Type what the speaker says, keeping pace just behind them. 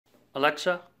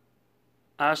Alexa,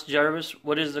 ask Jarvis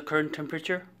what is the current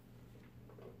temperature.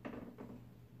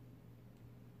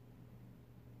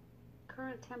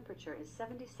 Current temperature is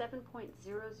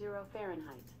 77.00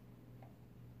 Fahrenheit.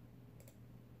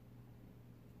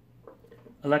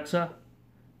 Alexa,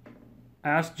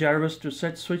 ask Jarvis to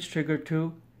set switch trigger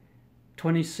to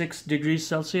 26 degrees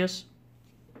Celsius.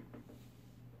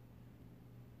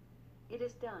 It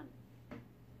is done.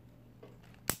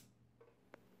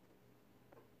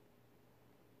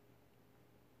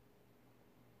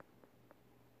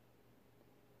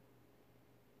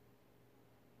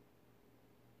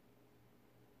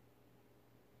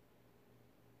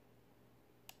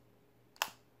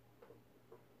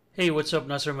 Hey, what's up?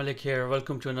 Nasser Malik here.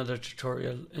 Welcome to another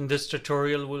tutorial. In this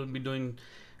tutorial, we'll be doing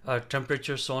a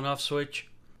temperature Sonoff switch.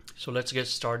 So let's get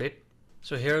started.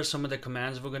 So here are some of the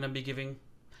commands we're going to be giving.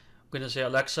 I'm going to say,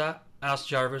 Alexa, ask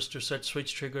Jarvis to set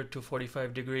switch trigger to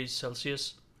 45 degrees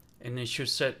Celsius. And it should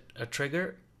set a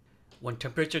trigger. When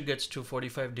temperature gets to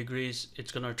 45 degrees,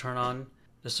 it's going to turn on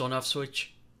the Sonoff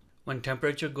switch. When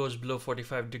temperature goes below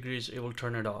 45 degrees, it will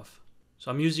turn it off. So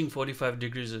I'm using 45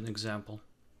 degrees as an example.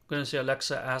 I'm going to say,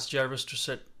 Alexa, ask Jarvis to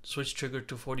set switch trigger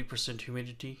to 40%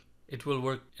 humidity. It will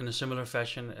work in a similar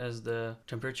fashion as the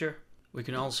temperature. We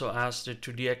can also ask it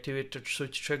to deactivate the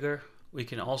switch trigger. We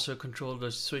can also control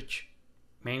the switch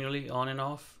manually on and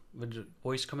off with the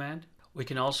voice command. We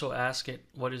can also ask it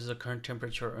what is the current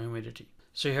temperature or humidity.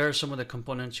 So here are some of the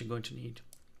components you're going to need.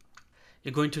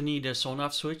 You're going to need a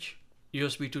Sonoff switch,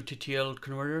 USB to TTL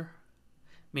converter,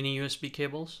 mini USB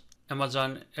cables,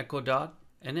 Amazon Echo Dot,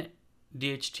 and a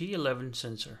DHT11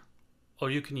 sensor, or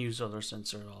you can use other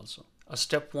sensor also.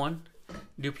 Step 1,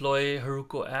 deploy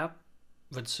Heroku app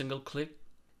with single click.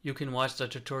 You can watch the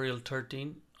tutorial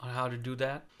 13 on how to do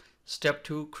that. Step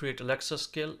 2, create Alexa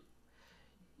skill.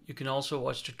 You can also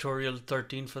watch tutorial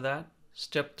 13 for that.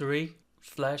 Step 3,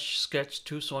 flash sketch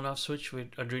to Sonoff switch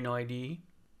with Arduino IDE.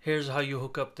 Here's how you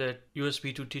hook up the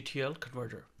USB to TTL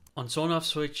converter. On Sonoff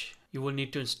switch, you will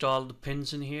need to install the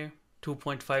pins in here,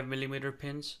 2.5 millimeter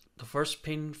pins. The first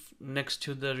pin next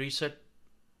to the reset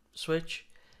switch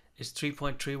is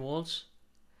 3.3 volts.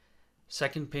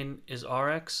 Second pin is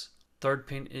RX. Third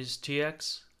pin is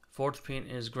TX. Fourth pin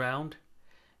is ground.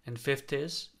 And fifth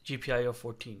is GPIO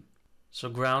 14. So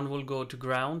ground will go to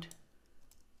ground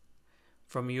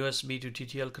from USB to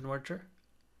TTL converter.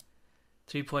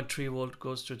 3.3 volt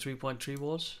goes to 3.3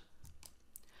 volts.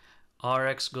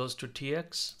 RX goes to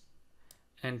TX.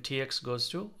 And TX goes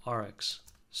to RX.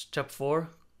 Step 4,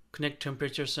 connect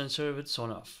temperature sensor with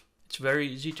Sonoff. It's very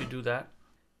easy to do that.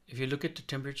 If you look at the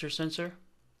temperature sensor,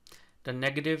 the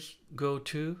negatives go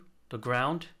to the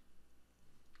ground.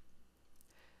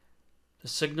 The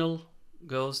signal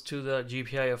goes to the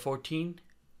GPIO 14.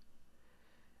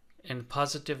 And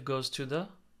positive goes to the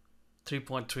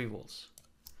 3.3 volts.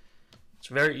 It's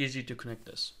very easy to connect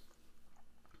this.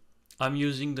 I'm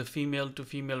using the female to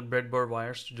female breadboard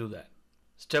wires to do that.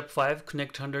 Step 5,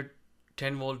 connect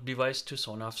 110 volt device to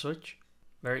Sonoff switch.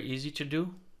 Very easy to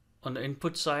do. On the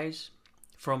input side,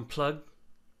 from plug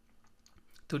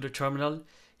to the terminal,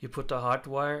 you put the hot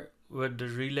wire where the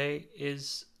relay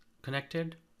is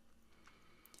connected,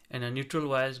 and a neutral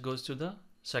wire goes to the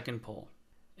second pole.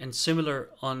 And similar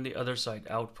on the other side,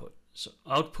 output. So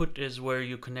output is where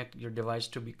you connect your device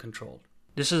to be controlled.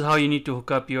 This is how you need to hook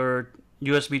up your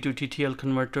USB to TTL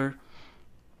converter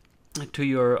to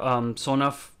your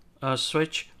Sonoff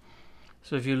switch.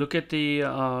 So if you look at the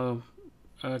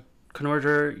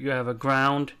converter, you have a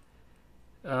ground,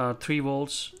 3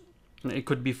 volts. It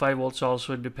could be 5 volts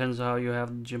also. It depends how you have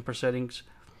the jumper settings.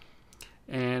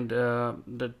 And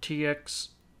the TX,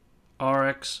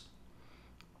 RX.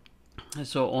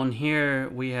 So on here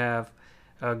we have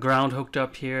ground hooked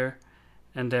up here,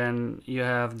 and then you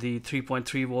have the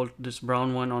 3.3 volt, this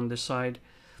brown one on this side.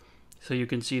 So you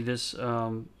can see this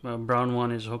brown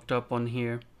one is hooked up on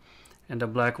here, and the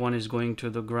black one is going to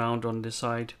the ground on this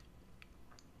side.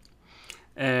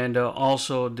 And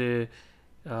also the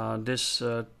this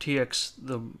TX,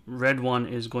 the red one,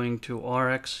 is going to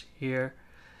RX here,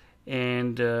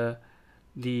 and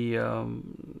the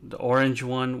orange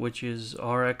one, which is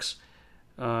RX,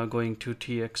 going to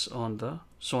TX on the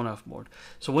Sonoff board.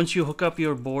 So once you hook up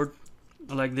your board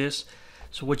like this,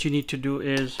 so what you need to do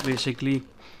is basically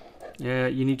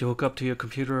you need to hook up to your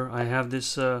computer. I have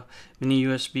this mini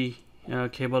USB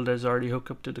cable that's already hooked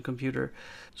up to the computer.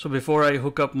 So before I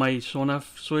hook up my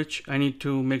Sonoff switch, I need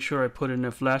to make sure I put in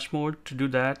a flash mode. To do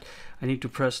that, I need to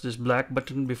press this black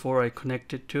button before I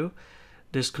connect it to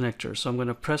this connector. So I'm going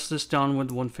to press this down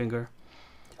with one finger,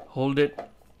 hold it,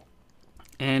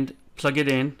 and plug it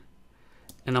in,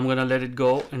 and I'm gonna let it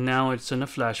go, and now it's in a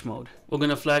flash mode. We're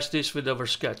gonna flash this with our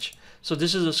sketch. So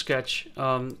this is a sketch.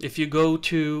 If you go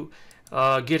to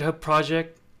GitHub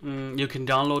project, you can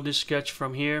download this sketch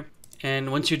from here,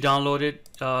 and once you download it,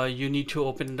 you need to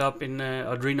open it up in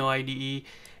Arduino IDE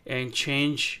and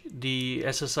change the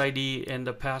SSID and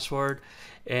the password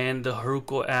and the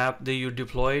Heroku app that you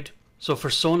deployed. So for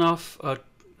Sonoff,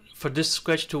 for this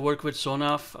sketch to work with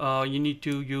Sonoff, you need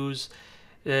to use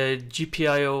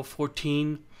GPIO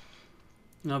 14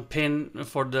 pin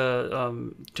for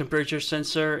the temperature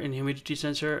sensor and humidity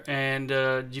sensor, and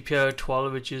GPIO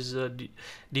 12, which is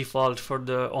default for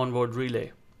the onboard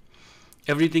relay.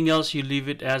 Everything else you leave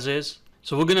it as is.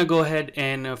 So we're gonna go ahead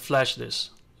and flash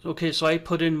this. Okay, so I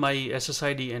put in my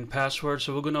SSID and password,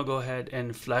 so we're gonna go ahead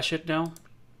and flash it now.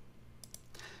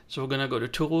 So we're gonna go to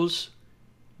Tools,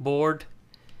 Board,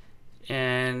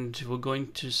 and we're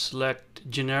going to select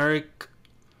generic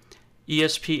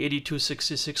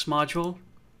ESP8266 module,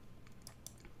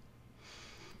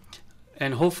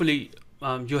 and hopefully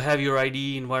you have your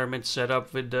IDE environment set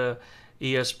up with the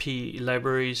ESP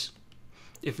libraries.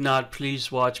 If not,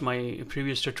 please watch my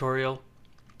previous tutorial.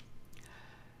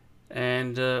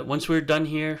 And once we're done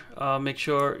here, make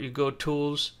sure you go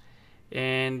Tools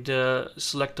and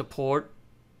select a port,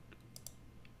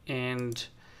 and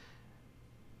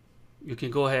you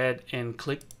can go ahead and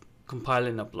click compile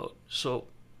and upload. So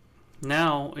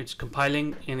now it's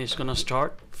compiling, and it's gonna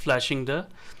start flashing the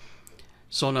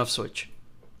Sonoff switch,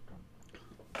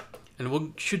 and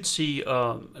we should see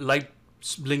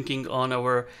lights blinking on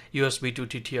our USB to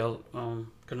TTL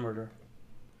converter.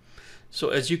 So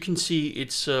as you can see,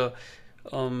 it's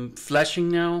flashing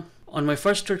now. On my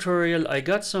first tutorial, I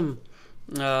got some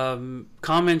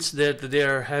comments that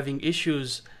they're having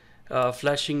issues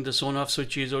flashing the Sonoff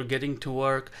switches or getting to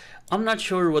work. I'm not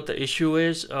sure what the issue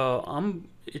is.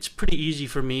 It's pretty easy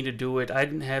for me to do it. I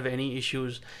didn't have any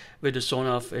issues with the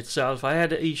Sonoff itself. I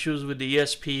had issues with the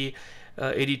ESP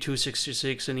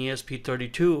 8266 and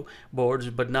ESP32 boards,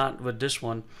 but not with this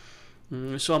one.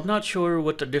 So I'm not sure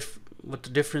what the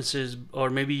difference is, or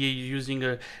maybe you're using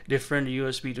a different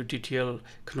USB to TTL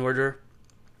converter.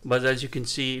 But as you can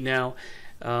see now,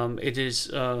 it is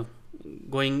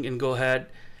going and go ahead,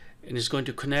 and it's going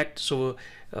to connect. So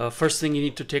first thing you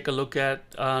need to take a look at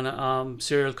on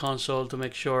serial console to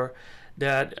make sure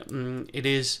that it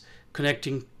is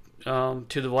connecting to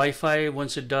the Wi-Fi.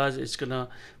 Once it does, it's gonna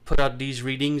put out these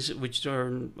readings, which are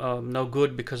no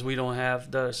good because we don't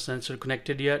have the sensor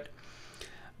connected yet.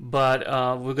 But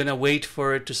we're gonna wait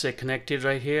for it to say connected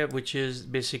right here, which is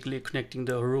basically connecting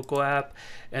the Heroku app,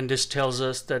 and this tells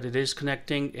us that it is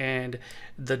connecting, and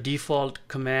the default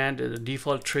command, the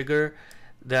default trigger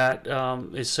that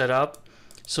is set up.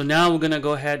 So now we're gonna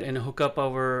go ahead and hook up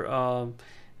our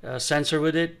sensor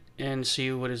with it and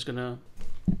see what is gonna.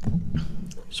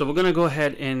 So we're gonna go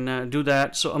ahead and do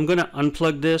that. So I'm gonna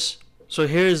unplug this. So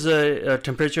here's the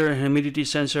temperature and humidity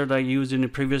sensor that I used in the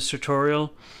previous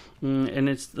tutorial. And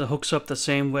it hooks up the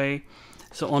same way.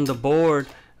 So on the board,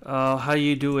 how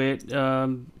you do it,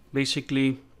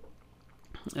 basically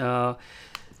on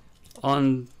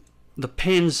the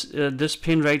pins, this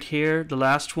pin right here, the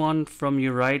last one from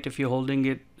your right, if you're holding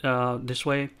it this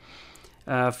way,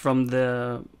 from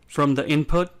the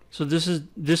input. So this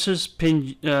is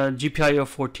pin GPIO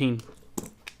 14.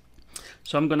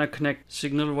 So I'm gonna connect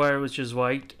signal wire, which is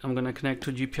white. I'm gonna connect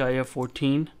to GPIO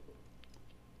 14.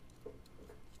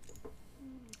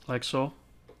 Like so.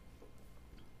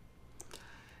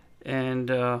 And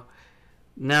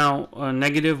now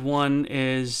 -1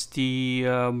 is the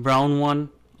brown one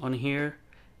on here.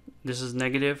 This is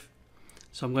negative,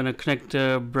 so I'm going to connect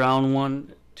the brown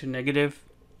one to negative,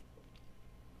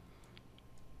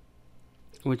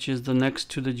 which is the next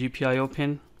to the GPIO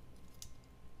pin.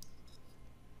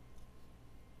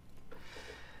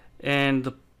 And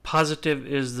the positive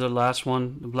is the last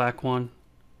one, the black one.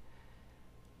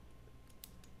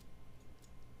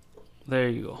 There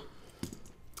you go.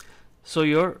 So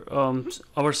your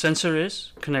our sensor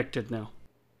is connected now.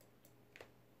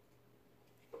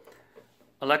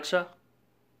 Alexa,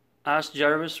 ask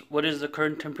Jarvis what is the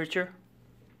current temperature.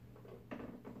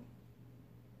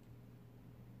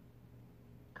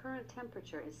 Current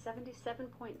temperature is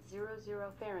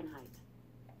 77.00 Fahrenheit.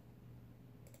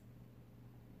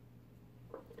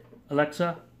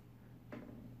 Alexa,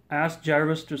 ask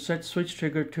Jarvis to set switch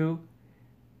trigger to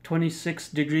 26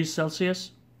 degrees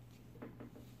Celsius.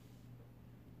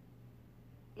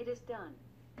 It is done.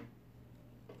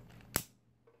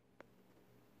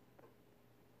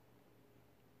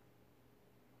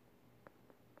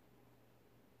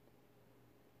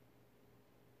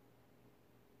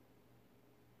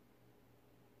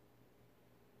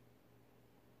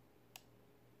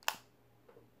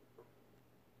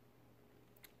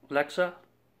 Alexa,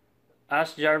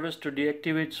 ask Jarvis to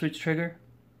deactivate switch trigger.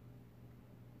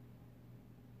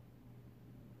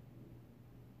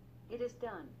 It is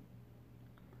done.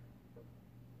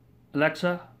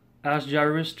 Alexa, ask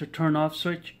Jarvis to turn off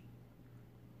switch.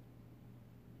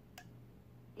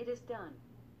 It is done.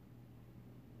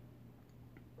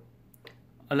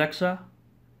 Alexa,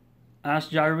 ask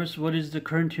Jarvis what is the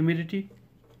current humidity.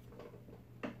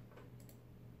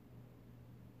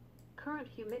 Current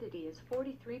humidity is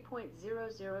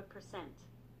 43.00%.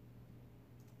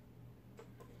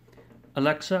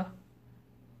 Alexa,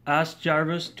 ask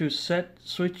Jarvis to set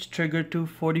switch trigger to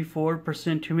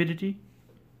 44% humidity.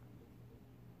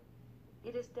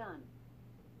 It is done.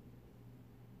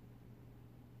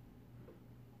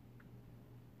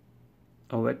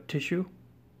 A wet tissue.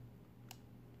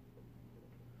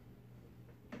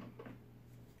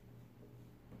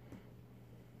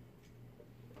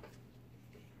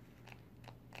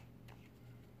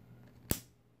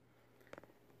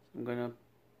 I'm gonna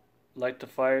light the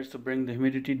fires to bring the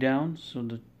humidity down so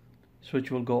the switch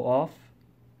will go off.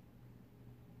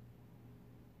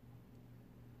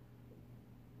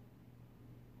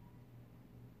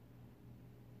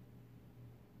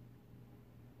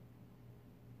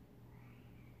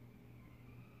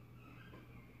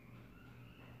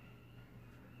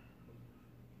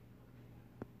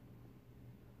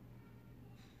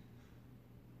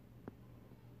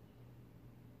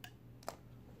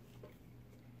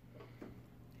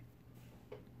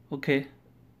 Okay,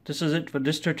 this is it for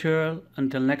this tutorial.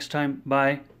 Until next time,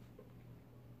 bye.